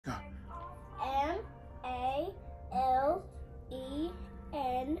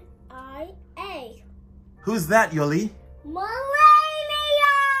Who's that, Yoli? Malenia!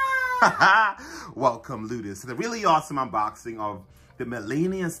 Welcome, Ludus, to the really awesome unboxing of the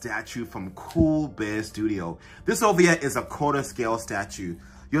Malenia statue from Coolbear Studio. This over here is a quarter scale statue.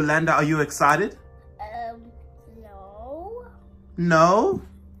 Yolanda, are you excited? No. No?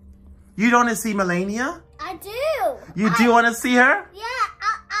 You don't want to see Malenia? I do. You do want to see her? Yeah,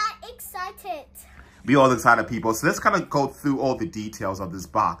 I'm excited. We all excited, people. So let's kind of go through all the details of this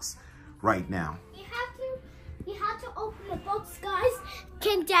box right now. You have to open the box, guys.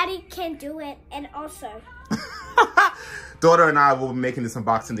 Daddy can do it, and also. Daughter and I will be making this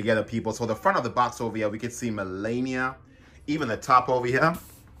unboxing together, people. So the front of the box over here, we can see Malenia. Even the top over here,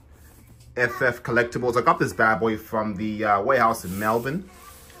 FF Collectibles. I got this bad boy from the warehouse in Melbourne.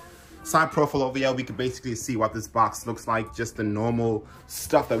 Side profile over here, we can basically see what this box looks like. Just the normal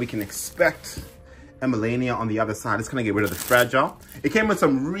stuff that we can expect. And Malenia on the other side. It's gonna get rid of the fragile. It came with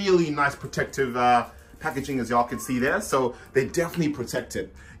some really nice protective packaging, as y'all can see there. So they definitely protect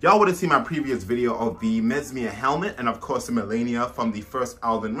it. Y'all would have seen my previous video of the Mesmia helmet, and of course the Malenia from the first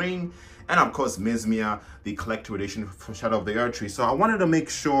Elden ring, and of course Mesmia, the collector edition for Shadow of the Erdtree. So I wanted to make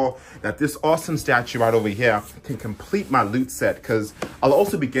sure that this awesome statue right over here can complete my loot set, because I'll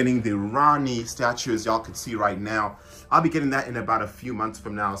also be getting the Rani statue, as y'all can see right now. I'll be getting that in about a few months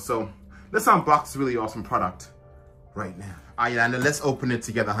from now. So let's unbox this really awesome product right now. All right, Yolanda, let's open it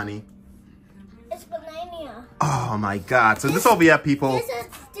together, honey. It's Malenia. Oh my God! So this over here, people.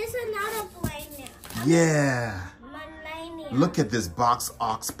 This is another Malenia. Yeah. Malenia. Look at this box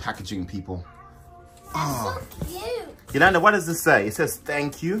ox packaging, people. So cute. Yolanda, what does this say? It says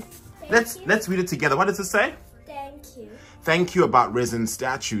thank you. Let's read it together. What does it say? Thank you. Thank you about resin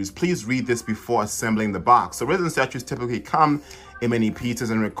statues. Please read this before assembling the box. So resin statues typically come in many pieces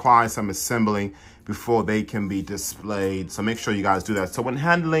and require some assembling before they can be displayed. So make sure you guys do that. So when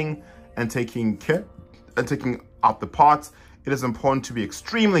handling and taking out the parts, it is important to be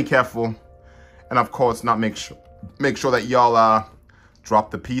extremely careful, and of course not make sure that y'all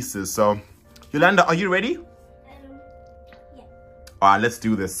drop the pieces. So Yolanda, are you ready? Yeah. All right, let's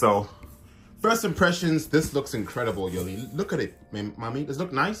do this. So first impressions, this looks incredible, Yoli. Look at it, mommy. Does it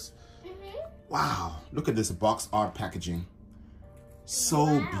look nice? Wow, look at this box art packaging.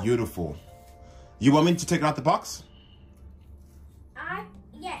 So beautiful. You want me to take it out the box?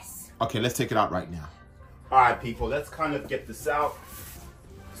 Yes. Okay, let's take it out right now. All right, people, let's kind of get this out.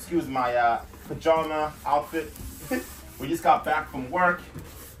 Excuse my pajama outfit. We just got back from work.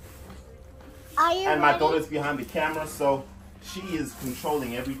 Are you and ready? my daughter's behind the camera, so she is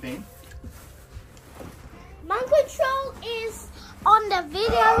controlling everything. My control is on the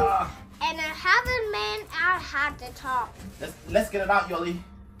video, and I haven't man out at the top. Let's get it out, Yoli.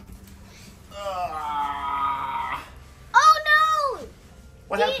 Oh no!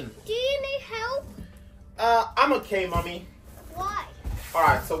 What happened? Do you need help? I'm okay, mommy. Why? All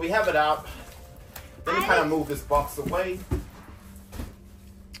right, so we have it out. Let me kind of move this box away.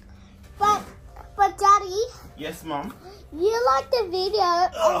 But Daddy. Yes, Mom. You like the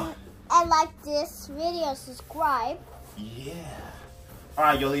video and like this video, subscribe. Yeah. All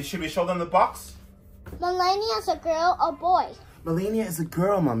right, Yoli, should we show them the box? Malenia is a girl or boy? Malenia is a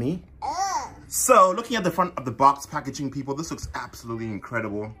girl, Mommy. So, looking at the front of the box packaging, people, this looks absolutely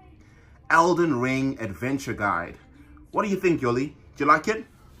incredible. Elden Ring Adventure Guide. What do you think, Yoli? Do you like it?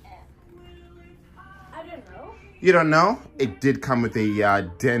 I don't know. You don't know? It did come with a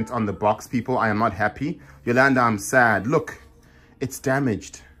dent on the box, people. I am not happy. Yolanda, I'm sad. Look, it's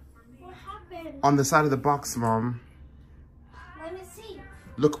damaged. What happened? On the side of the box, Mom. Let me see.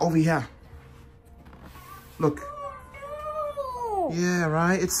 Look over here. Look. Oh, no. Yeah,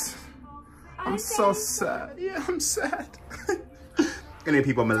 right? I'm so sad. Yeah, I'm sad. Any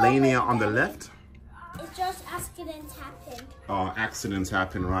people, Malenia on the left. It's just accidents happen. Oh, accidents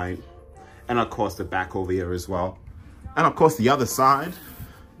happen, right? And of course the back over here as well. And of course the other side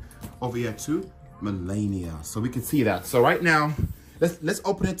over here too, Malenia. So we can see that. So right now, let's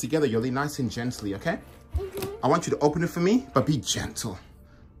open it together, Yoli, nice and gently, okay? I want you to open it for me, but be gentle.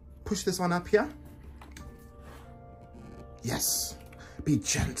 Push this one up here. Yes, be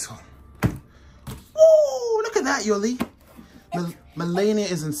gentle. Ooh, look at that, Yoli. Malenia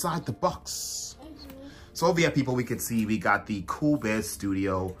is inside the box. So over here, people, we can see we got the Coolbear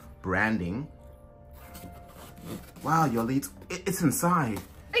Studio branding. Wow, Yoli, it's inside.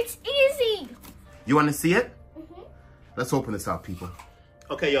 It's easy. You want to see it? Let's open this up, people.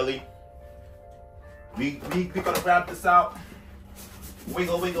 Okay, Yoli. We gonna grab this out.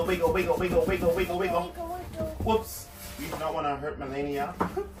 Wiggle, wiggle, wiggle, wiggle, wiggle, wiggle, wiggle, wiggle. Whoops. We don't want to hurt Malenia.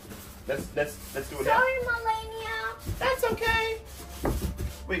 Let's do it now. Sorry, Malenia. That's okay.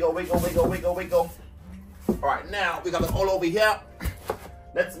 Wiggle, wiggle, wiggle, wiggle, wiggle. All right, now we got it all over here.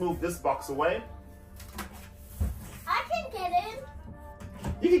 Let's move this box away. I can get in.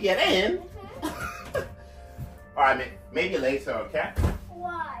 You can get in? Mm-hmm. All right, maybe later, okay?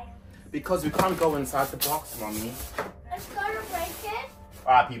 Why? Because we can't go inside the box, Mommy. It's gonna break it.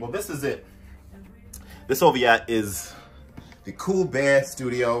 All right, people, this is it. This over here is the Coolbear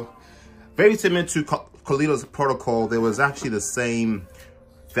Studio. Very similar to Carlito's Protocol. There was actually the same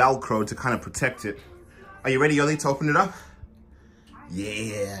Velcro to kind of protect it. Are you ready, Yoli, to open it up?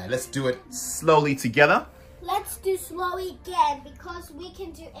 Yeah, let's do it slowly together. Let's do slowly again because we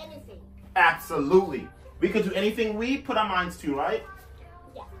can do anything. Absolutely. We can do anything we put our minds to, right?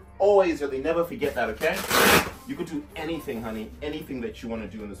 Yeah. Always, Yoli, never forget that, okay? You could do anything, honey. Anything that you want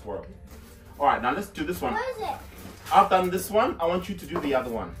to do in this world. All right, now let's do this one. What is it? I've done this one. I want you to do the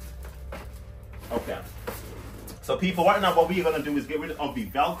other one. Okay. So people, right now what we're going to do is get rid of the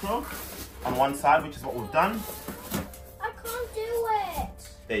Velcro on one side, which is what we've done. I can't do it.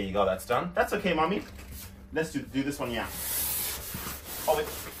 There you go, that's done. That's okay, Mommy. Let's do this one, yeah.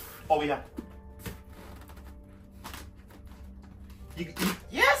 Over here.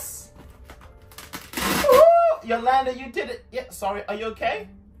 Yes! Woo! Yolanda, you did it. Yeah, sorry, are you okay?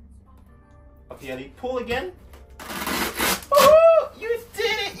 Okay, Yoli, pull again. Woo! You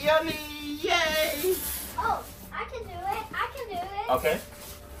did it, Yoli! Yay! Oh, I can do it. I can do it. Okay.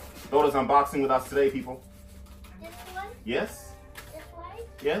 Daughter's unboxing with us today, people. This one? Yes? This way?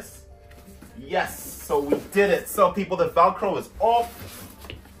 Yes? Yes, so we did it. So people, the Velcro is off.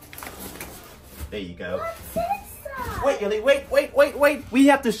 There you go. What's inside? Wait, Yoli, wait. We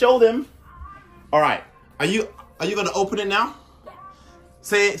have to show them. All right. Are you gonna open it now? Yeah.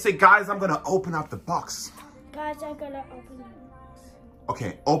 Say, guys, I'm gonna open up the box. Guys, I'm gonna open the box.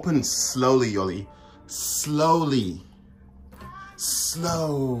 Okay, open slowly, Yoli. Slowly.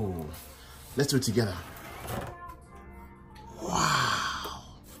 Slow. Let's do it together. Wow.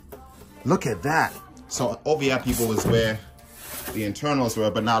 Look at that. So over here, people, is where the internals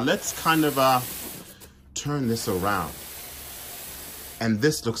were. But now let's kind of turn this around. And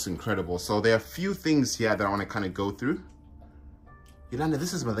this looks incredible. So there are a few things here that I want to kind of go through. Yolanda,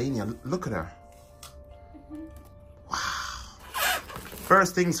 this is Malenia. Look at her. Wow.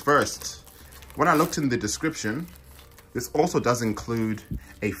 First things first. When I looked in the description, this also does include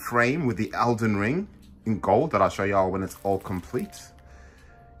a frame with the Elden ring in gold that I'll show y'all when it's all complete.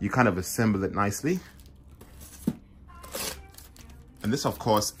 You kind of assemble it nicely. And this, of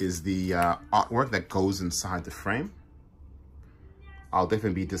course, is the artwork that goes inside the frame. I'll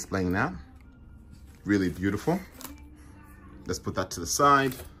definitely be displaying that. Really beautiful. Let's put that to the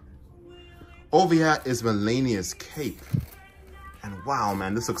side. Over here is Malenia's cape. And wow,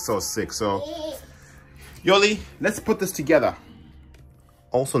 man, this looks so sick. So, Yoli, let's put this together.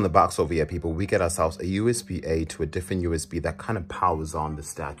 Also in the box over here, people, we get ourselves a USB-A to a different USB that kind of powers on the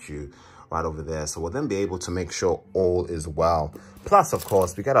statue right over there. So we'll then be able to make sure all is well. Plus, of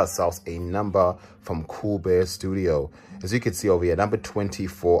course, we got ourselves a number from Coolbear Studio. As you can see over here, number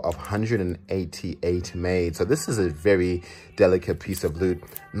 24 of 188 made. So this is a very delicate piece of loot,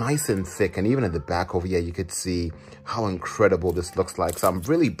 nice and thick. And even at the back over here, you could see how incredible this looks like. So I'm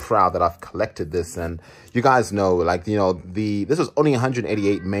really proud that I've collected this. And you guys know, like, you know, this was only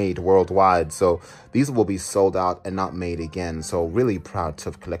 188 made worldwide. So these will be sold out and not made again. So really proud to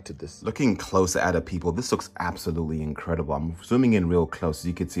have collected this. Looking closer at it, people, this looks absolutely incredible. I'm zooming in real close. As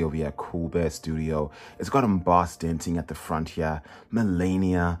you can see over here, Coolbear Studio. It's got embossed denting at the front here.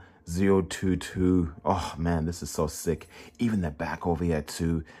 Malenia 022. Oh man, this is so sick. Even the back over here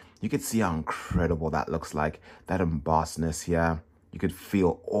too. You can see how incredible that looks like. That embossedness here. You could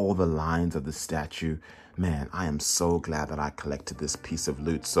feel all the lines of the statue. Man, I am so glad that I collected this piece of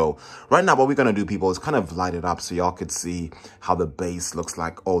loot. So right now what we're going to do, people, is kind of light it up so y'all could see how the base looks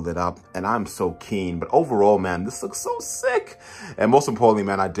like all lit up. And I'm so keen. But overall, man, this looks so sick. And most importantly,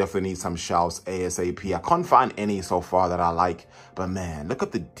 man, I definitely need some shelves ASAP. I can't find any so far that I like. But man, look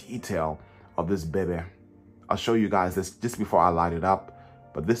at the detail of this baby. I'll show you guys this just before I light it up.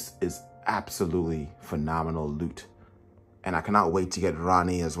 But this is absolutely phenomenal loot. And I cannot wait to get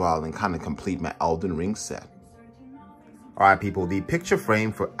Rani as well and kind of complete my Elden Ring set. All right, people, the picture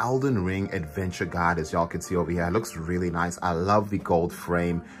frame for Elden Ring Adventure Guide, as y'all can see over here, it looks really nice. I love the gold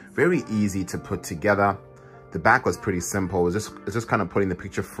frame. Very easy to put together. The back was pretty simple. It's just kind of putting the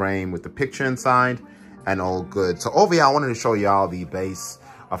picture frame with the picture inside and all good. So over here, I wanted to show y'all the base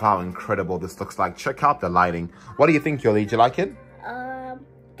of how incredible this looks like. Check out the lighting. What do you think, Yoli? Do you like it?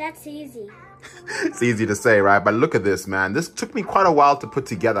 That's easy. It's easy to say, right? But look at this, man. This took me quite a while to put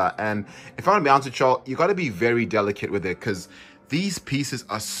together. And if I'm going to be honest with y'all, you got to be very delicate with it because These pieces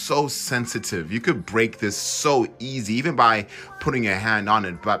are so sensitive. You could break this so easy, even by putting your hand on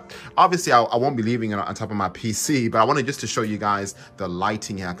it. But obviously, I won't be leaving it on top of my PC. But I wanted just to show you guys the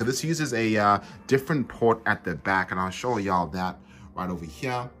lighting here, because this uses a different port at the back, and I'll show y'all that right over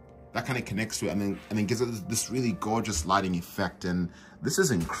here. That kind of connects to it, and then gives it this really gorgeous lighting effect. And this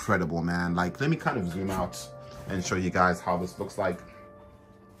is incredible, man. Like, let me kind of zoom out and show you guys how this looks like.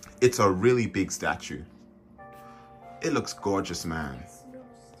 It's a really big statue. It looks gorgeous, man.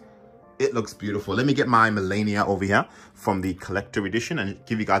 It looks beautiful. Let me get my Malenia over here from the collector edition and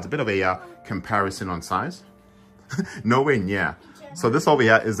give you guys a bit of a comparison on size. Nowhere near. So this over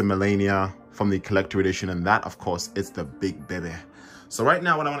here is the Malenia from the collector edition, and that, of course, is the big baby. So right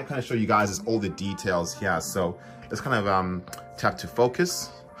now, what I want to kind of show you guys is all the details here. So let's kind of tap to focus.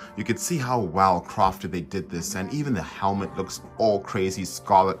 You can see how well crafted they did this, and even the helmet looks all crazy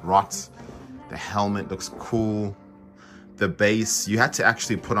scarlet rot. The helmet looks cool. The base, you had to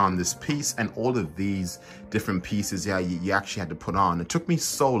actually put on this piece, and all of these different pieces, yeah, you actually had to put on. It took me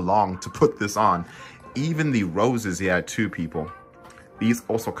so long to put this on. Even the roses here too, people. These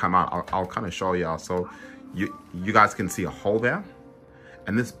also come out. I'll kind of show y'all. So you guys can see a hole there,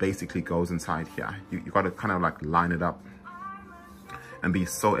 and this basically goes inside here. You got to kind of like line it up and be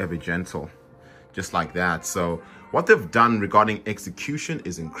so ever gentle, just like that. So what they've done regarding execution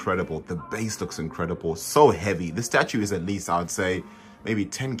is incredible. The base looks incredible, so heavy. This statue is at least, I would say, maybe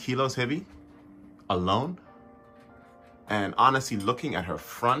 10 kilos heavy alone. And honestly, looking at her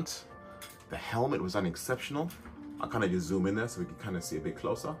front, the helmet was unexceptional. I'll kind of just zoom in there so we can kind of see a bit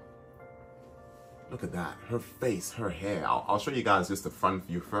closer. Look at that, her face, her hair. I'll show you guys just the front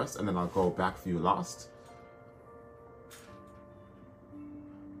view first, and then I'll go back view last.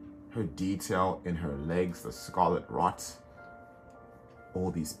 Her detail in her legs, the scarlet rot.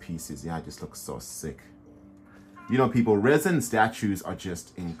 All these pieces, yeah, it just looks so sick. You know, people, resin statues are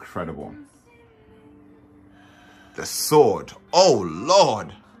just incredible. The sword, oh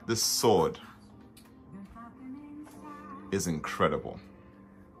Lord, this sword is incredible.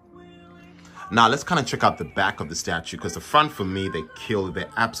 Now let's kind of check out the back of the statue, because the front, for me, they killed, they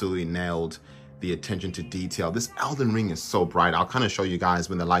absolutely nailed the attention to detail. This Elden ring is so bright. I'll kind of show you guys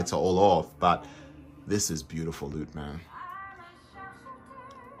when the lights are all off, but this is beautiful loot, man.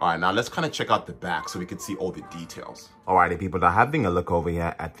 All right, now let's kind of check out the back so we can see all the details. All righty, people, now having a look over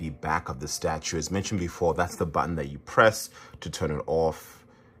here at the back of the statue, as mentioned before, that's the button that you press to turn it off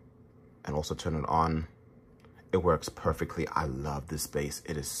and also turn it on. It works perfectly. I love this base.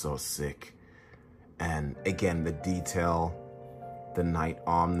 It is so sick. And again, the detail, the knight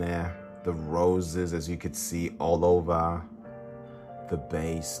arm there, the roses, as you could see, all over. The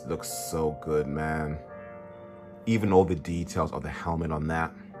base looks so good, man. Even all the details of the helmet on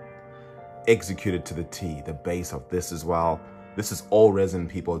that, executed to the T. The base of this as well. This is all resin,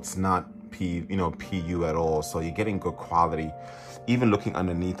 people. It's not PU at all. So you're getting good quality. Even looking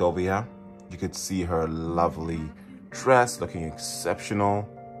underneath over here, you could see her lovely dress, looking exceptional.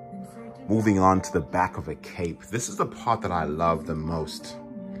 Moving on to the back of a cape. This is the part that I love the most.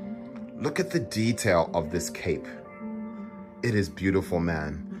 Look at the detail of this cape. It is beautiful,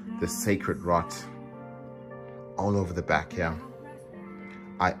 man. The sacred rot all over the back here.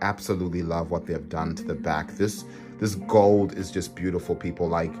 I absolutely love what they've done to the back. This gold is just beautiful, people.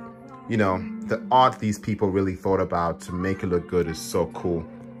 Like, you know, the art these people really thought about to make it look good is so cool.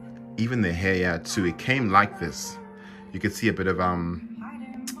 Even the hair, yeah, too. It came like this. You could see a bit of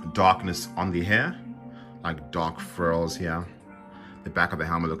darkness on the hair, like dark furls here. The back of the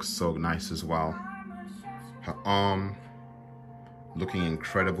helmet looks so nice as well. Her arm, looking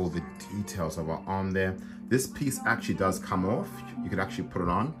incredible. The details of her arm there. This piece actually does come off. You could actually put it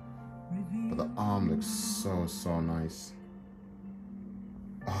on, but the arm looks so nice.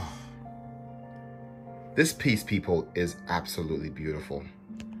 Oh. This piece, people, is absolutely beautiful.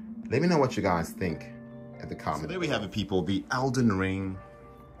 Let me know what you guys think at the comments. So there we have it, people. The Elden Ring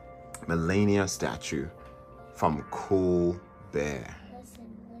Malenia statue from Coolbear. Listen.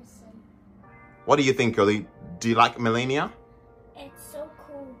 What do you think, girlie? Do you like Malenia? It's so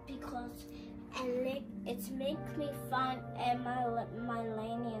cool because it's make me fun, and my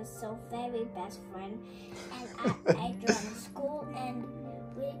Malenia is so very best friend. And I joined school, and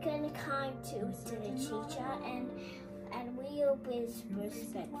we're gonna come to the teacher, and we always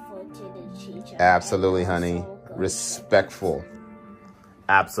respectful to the teacher. Absolutely, honey. So respectful.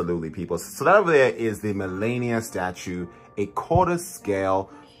 Absolutely, people. So that over there is the Malenia statue, a quarter scale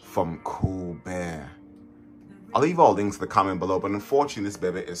from Coolbear. I'll leave all links in the comment below, but unfortunately this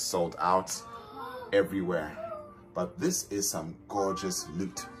baby is sold out everywhere. But this is some gorgeous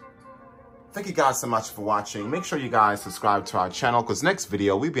loot. Thank you guys so much for watching. Make sure you guys subscribe to our channel because next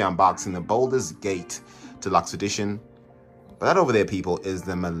video we'll be unboxing the Baldur's Gate Deluxe Edition. But that over there, people, is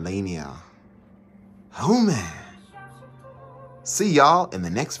the Malenia. Oh man. See y'all in the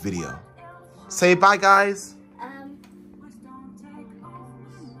next video. Say bye, guys.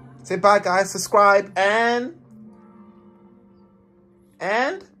 Say bye, guys. Subscribe and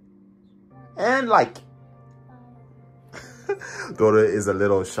like. Daughter is a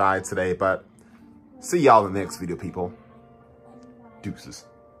little shy today, but see y'all in the next video, people. Deuces.